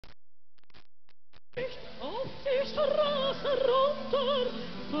Auf die Straße runter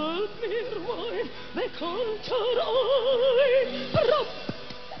fällt mir mein Bekannter ein. Das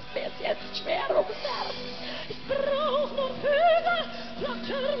wird jetzt schwer ums Herz. Ich brauch nur Hügel,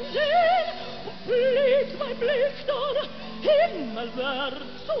 Laternen sehen und fliegt mein Blick dann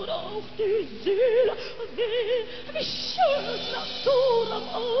himmelwärts oder auf die Seele. Wie schön Natur am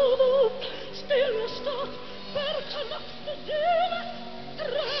Abend, stille Stadt, verknackte Seele,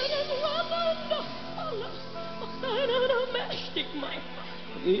 Tränen rammeln, alles macht einen mächtig mein.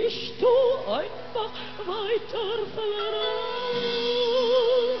 Ich tu einfach weiter voran.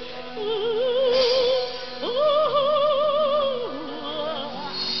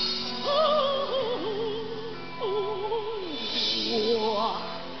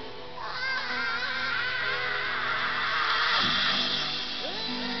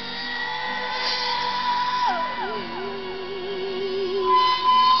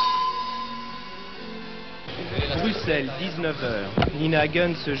 Bruxelles, 19h. Nina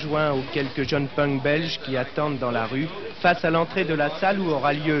Hagen se joint aux quelques jeunes punks belges qui attendent dans la rue, face à l'entrée de la salle où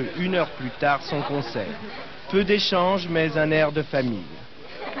aura lieu une heure plus tard son concert. Peu d'échanges, mais un air de famille.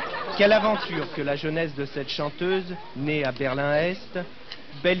 Quelle aventure que la jeunesse de cette chanteuse, née à Berlin-Est,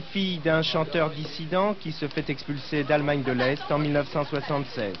 belle-fille d'un chanteur dissident qui se fait expulser d'Allemagne de l'Est en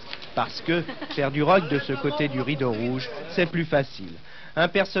 1976. Parce que faire du rock de ce côté du rideau rouge, c'est plus facile. Un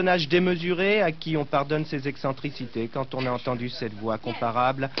personnage démesuré à qui on pardonne ses excentricités quand on a entendu cette voix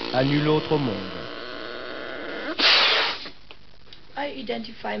comparable à nul autre au monde. I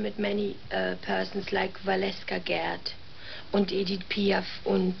identify with many persons like Valeska Gerd und Edith Piaf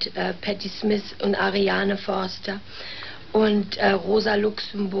und Patti Smith und Ariane Forster und Rosa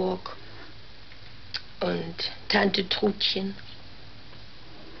Luxemburg und Tante Trutchen.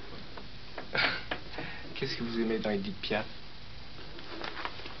 Qu'est-ce que vous aimez dans Edith Piaf?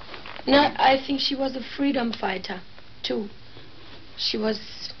 No, I think she was a freedom fighter too. She was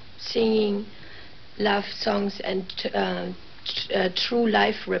singing love songs and true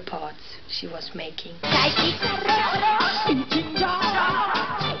life reports she was making.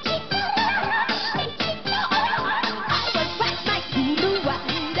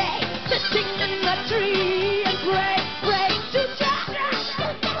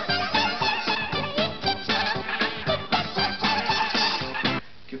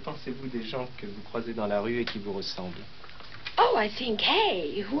 Que pensez-vous des gens que vous croisez dans la rue et qui vous ressemblent? Oh, I think,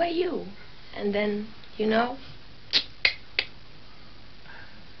 hey, who are you? And then, you know.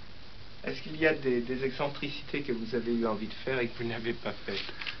 Est-ce qu'il y a des excentricités que vous avez eu envie de faire et que vous n'avez pas fait?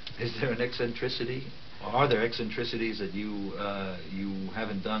 Is there an eccentricity, or are there eccentricities that you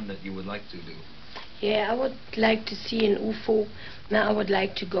haven't done that you would like to do? Yeah, I would like to see an UFO. Now I would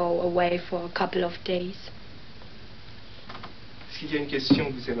like to go away for a couple of days. Est-ce qu'il y a une question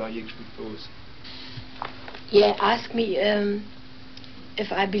que vous aimeriez que je vous pose? Yeah, ask me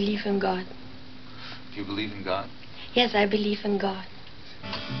if I believe in God. Do you believe in God? Yes, I believe in God.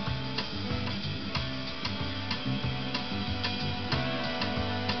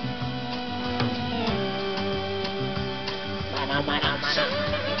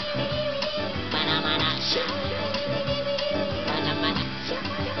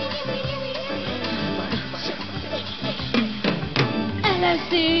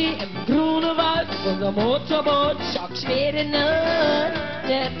 LSD im Grunewald, unser Motorboot, schockschwere Nacht,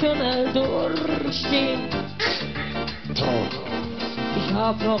 der Tunnel durchstehen. Ich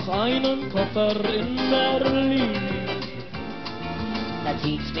hab noch einen Koffer in Berlin. Da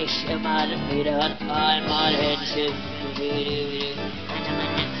zieht's mich immer wieder einmal hin.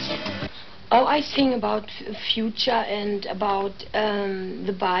 Oh, I sing about future and about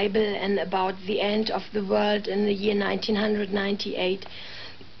the Bible and about the end of the world in the year 1998.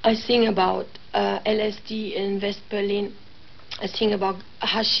 I sing about LSD in West Berlin. I sing about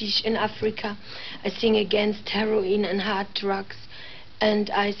hashish in Africa. I sing against heroin and hard drugs. And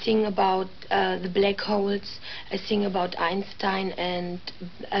I sing about the black holes. I sing about Einstein, and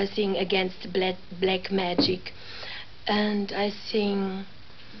I sing against black magic. And I sing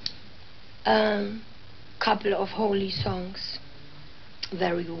couple of holy songs.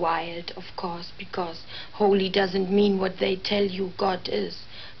 Very wild, of course, because holy doesn't mean what they tell you God is.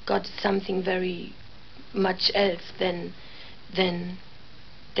 God is something very much else than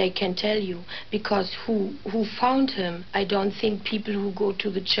they can tell you. Because who found him? I don't think people who go to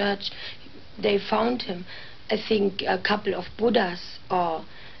the church, they found him. I think a couple of Buddhas or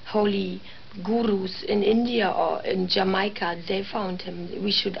holy gurus in India or in Jamaica, they found him.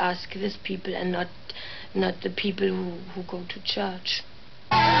 We should ask these people and not the people who go to church.